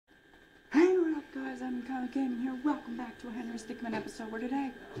I'm Kylie Gaming here. Welcome back to a Henry Stickman episode where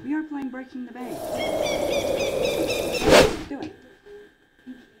today we are playing Breaking the Bank. Do it.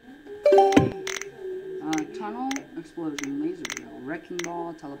 Tunnel, explosion, laser drill, wrecking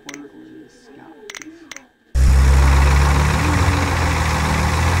ball, teleporter, or scout.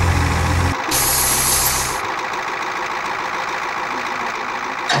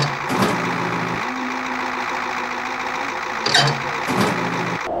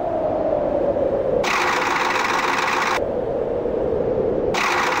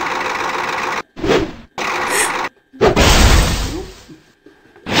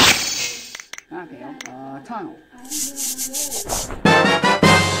 Tunnel.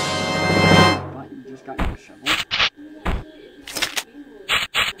 But you just got your shovel.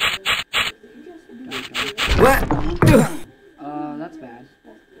 What? That's bad.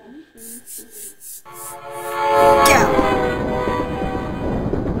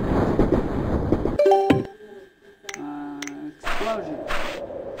 Explosion.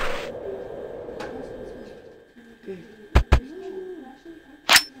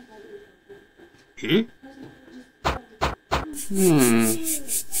 Okay.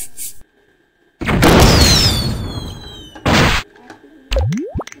 Laser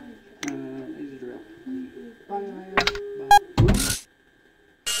drill.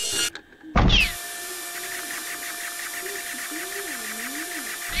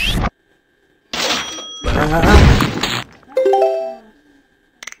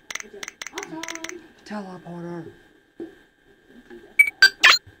 Teleporter.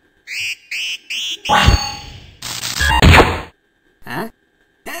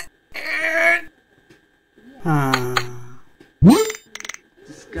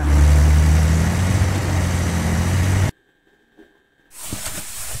 Disgusting.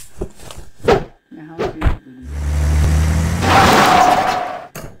 Yeah, how is it?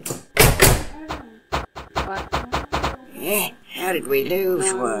 Yeah, how did we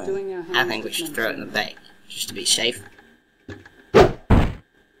lose one? I think we should throw it in the bank, just to be safe.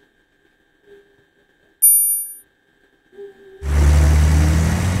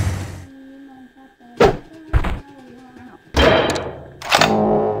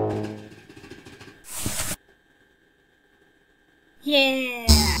 Yeah!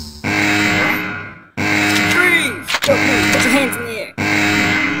 Freeze! Don't move! Put your hands in the air!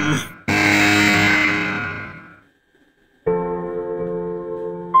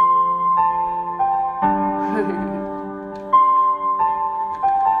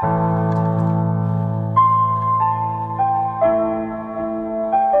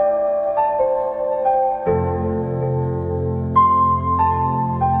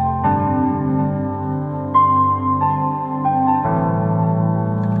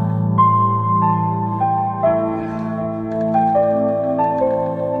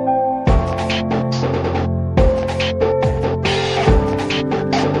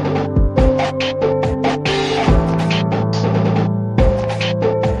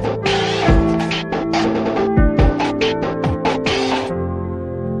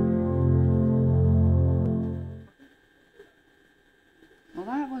 Well,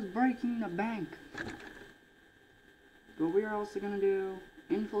 that was breaking the bank. But we are also going to do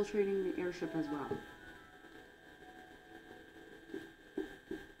infiltrating the airship as well.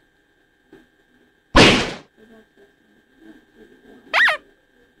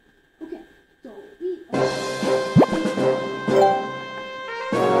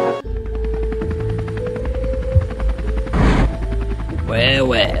 Well,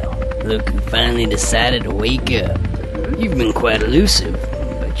 look who finally decided to wake up. You've been quite elusive,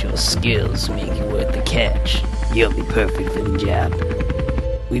 but your skills make you worth the catch. You'll be perfect for the job.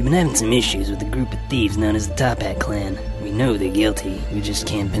 We've been having some issues with a group of thieves known as the Top Hat Clan. We know they're guilty, we just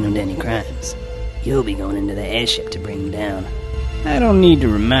can't pin them to any crimes. You'll be going into the airship to bring them down. I don't need to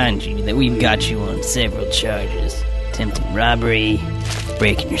remind you that we've got you on several charges. Attempted robbery,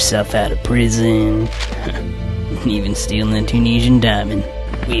 breaking yourself out of prison, even stealing a Tunisian diamond.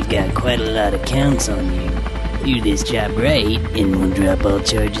 We've got quite a lot of counts on you. Do this job right, and we'll drop all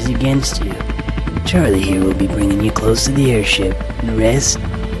charges against you. Charlie here will be bringing you close to the airship. The rest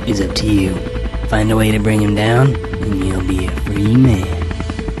is up to you. Find a way to bring him down, and you'll be a free man.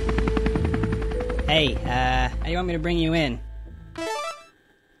 Hey, how do you want me to bring you in?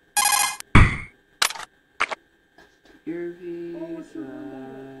 Earpiece,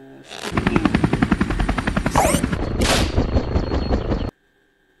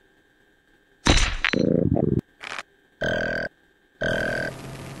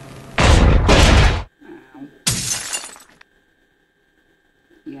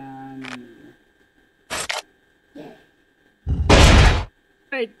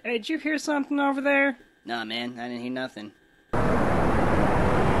 Hey, did you hear something over there? Nah, man, I didn't hear nothing.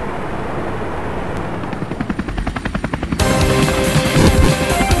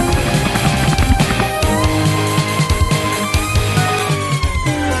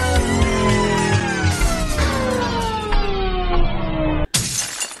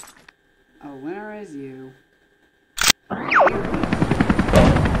 A winner is you.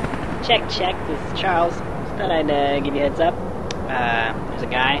 Check, this is Charles. Just thought I'd give you a heads up. There's a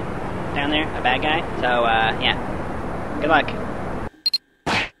guy down there, a bad guy. So, yeah. Good luck.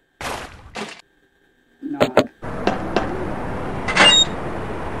 Knock.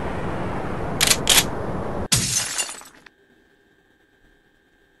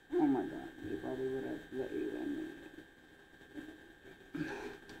 Oh my god, they probably would have let you in.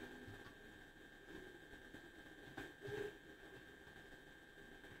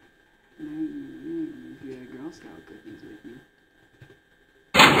 If you had Girl Scout cookies with you.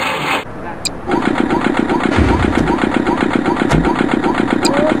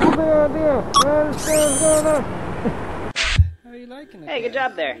 How are you liking it? Hey, good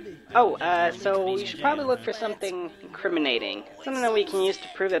job there. Oh, so we should probably look for something incriminating. Something that we can use to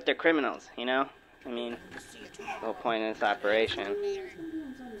prove that they're criminals, you know? I mean, the whole point of this operation.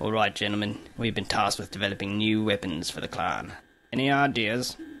 Alright, gentlemen. We've been tasked with developing new weapons for the clan. Any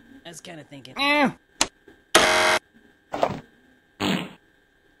ideas? I was kinda thinking.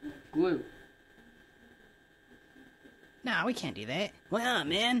 Glue. Nah, we can't do that. Why not,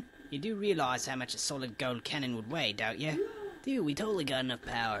 man? You do realize how much a solid gold cannon would weigh, don't you? Dude, we totally got enough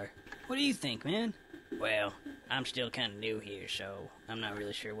power. What do you think, man? Well, I'm still kinda new here, so I'm not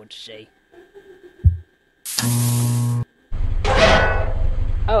really sure what to say.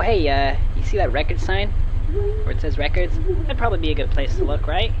 Oh, hey, you see that record sign? Where it says records? That'd probably be a good place to look,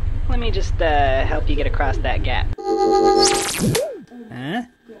 right? Let me just, help you get across that gap. Huh?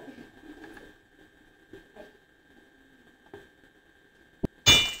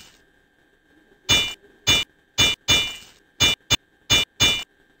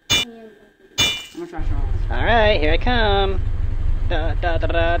 I'm gonna try Charles. Alright, here I come. Da da da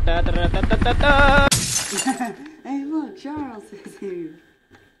da da da da da da da. Hey, look, Charles is here.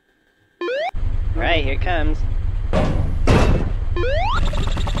 Alright, here it comes.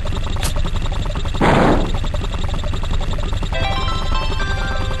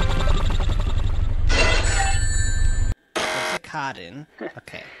 What's a card in?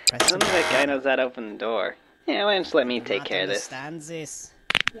 Okay. Sounds like that guy knows how to open the door. Yeah, why don't you let me take care of this? Understands this.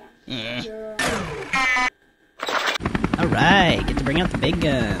 Yeah. Alright, get to bring out the big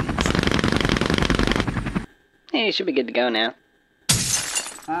guns. Hey, you should be good to go now.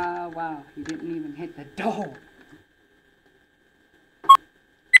 Wow, he didn't even hit the door.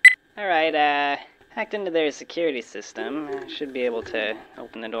 Alright, hacked into their security system. I should be able to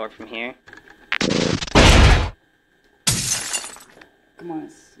open the door from here. Come on,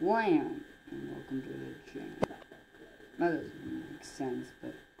 slam. And welcome to the channel. That doesn't make sense,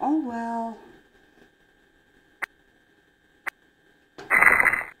 but oh well.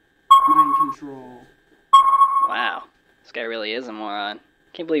 Mind control. Wow, this guy really is a moron.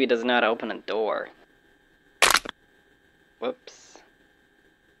 Can't believe he doesn't know how to open a door. Whoops.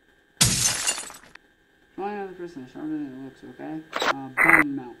 Only other person is sharper than it looks, okay?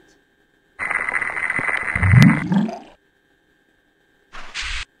 Bone melt.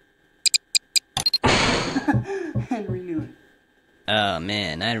 Henry knew it. Oh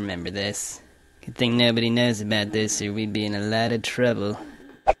man, I remember this. Good thing nobody knows about this or we'd be in a lot of trouble.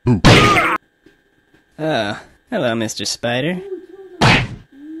 Oh, hello, Mr. Spider.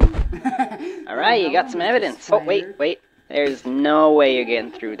 Alright, you got some evidence. Oh, wait. There's no way you're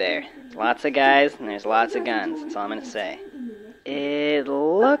getting through there. There's lots of guys and there's lots of guns, that's all I'm gonna say. It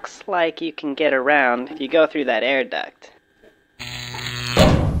looks like you can get around if you go through that air duct.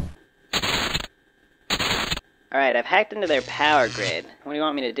 Alright, I've hacked into their power grid. What do you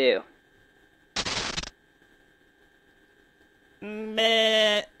want me to do?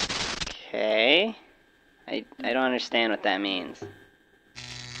 Okay. I don't understand what that means.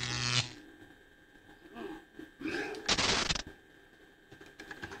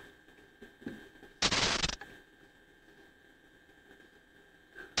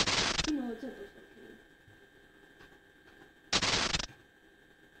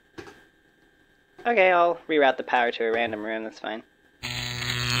 Okay, I'll reroute the power to a random room, that's fine.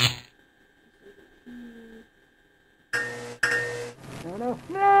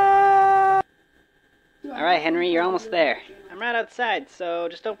 Alright, Henry, you're almost there. I'm right outside, so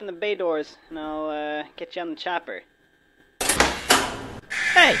just open the bay doors, and I'll, get you on the chopper.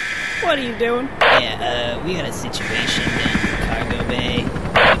 Hey! What are you doing? Yeah, we got a situation down in the cargo bay.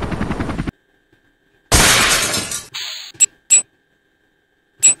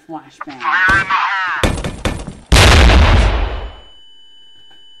 flashbang.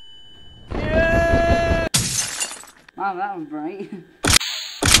 Wow, that was bright.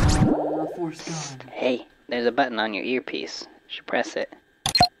 Force gun. Hey, there's a button on your earpiece. You should press it.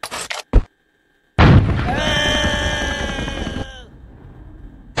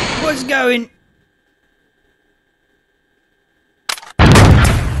 What's going?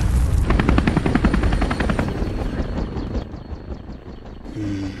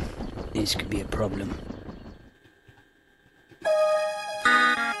 This could be a problem.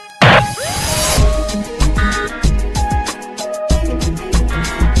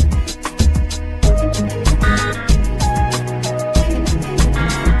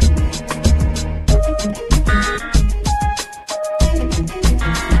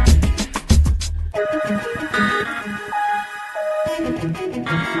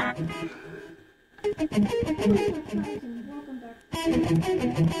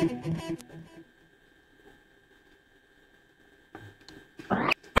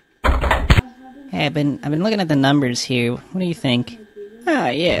 Hey, I've been looking at the numbers here. What do you think? Ah,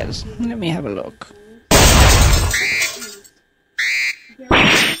 yes. Let me have a look. Go,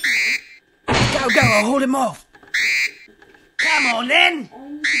 go! I'll hold him off. Come on, then.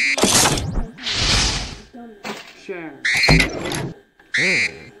 Sure.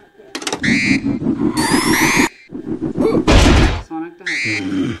 Sonic the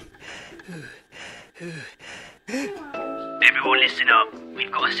Hedgehog. Everyone listen up.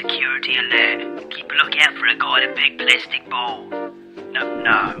 We've got a security alert. Keep a lookout for a guy in a big plastic ball.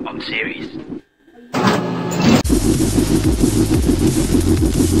 No, I'm serious.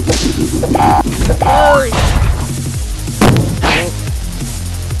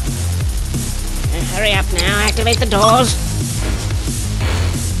 Hurry up now, activate the doors.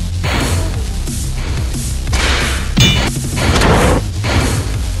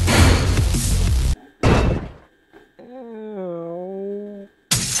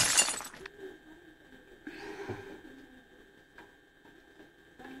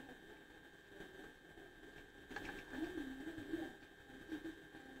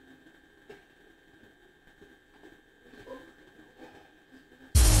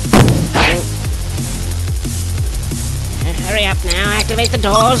 Hurry up now, activate the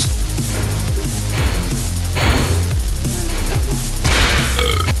doors.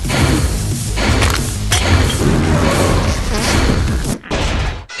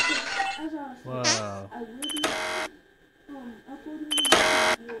 Whoa.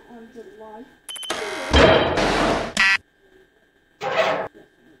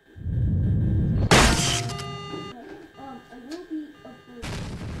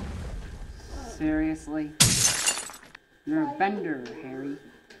 Seriously? You're a bender, Harry.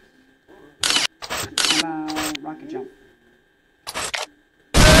 How about rocket jump?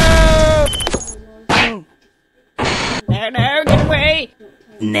 No, get away!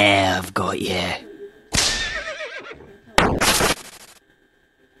 Now I've got you.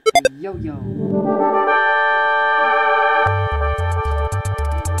 Yo-yo.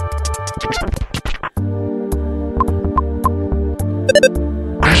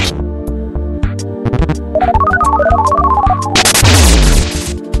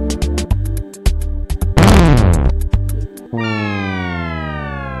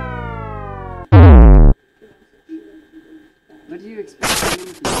 What do you expect me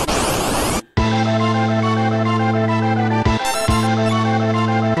to do?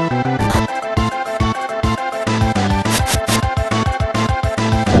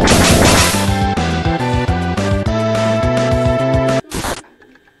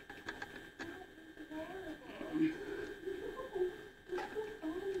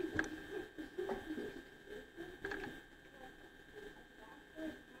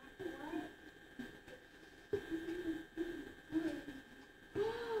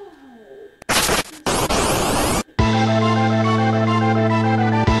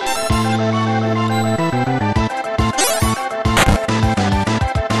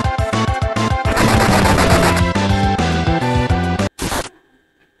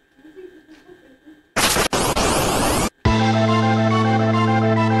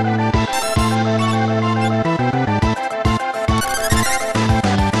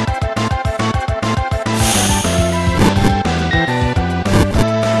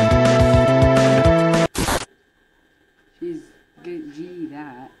 Gee,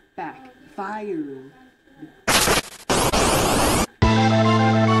 that. Back. Fire.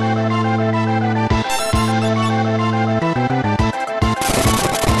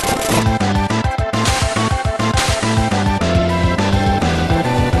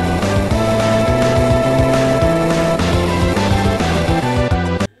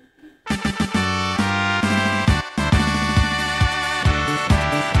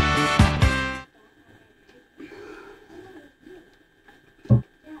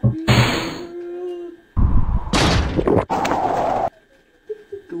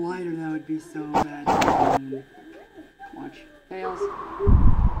 so bad. Watch. Fails.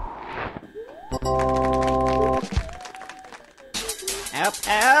 Help,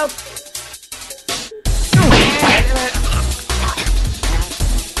 help!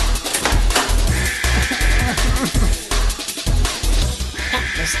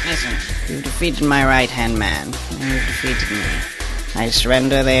 Listen, you've defeated my right-hand man, and you've defeated me. I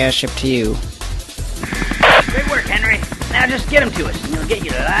surrender the airship to you. Great work, Henry. Now just get him to us, and you'll get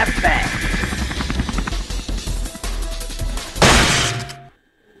your life back.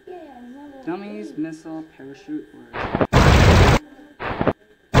 Dummies, missile, parachute, word.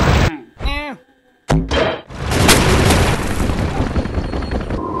 Bang.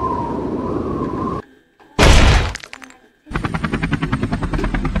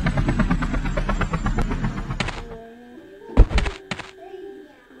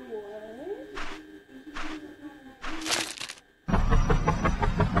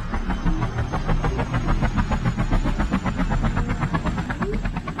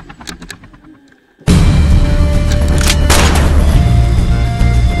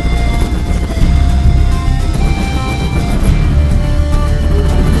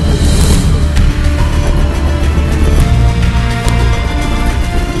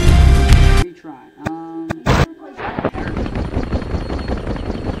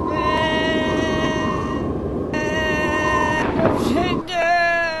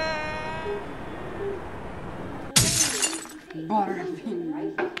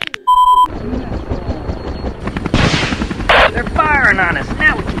 They're firing on us.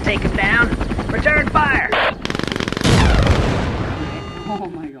 Now we can take them down. Return fire. Oh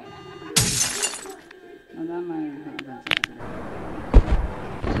my god. Now that might have been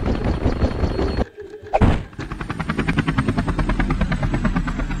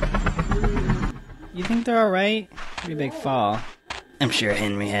You think they're alright? Pretty big fall. I'm sure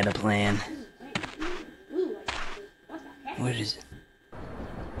Henry had a plan. What is it?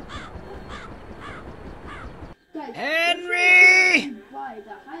 Henry!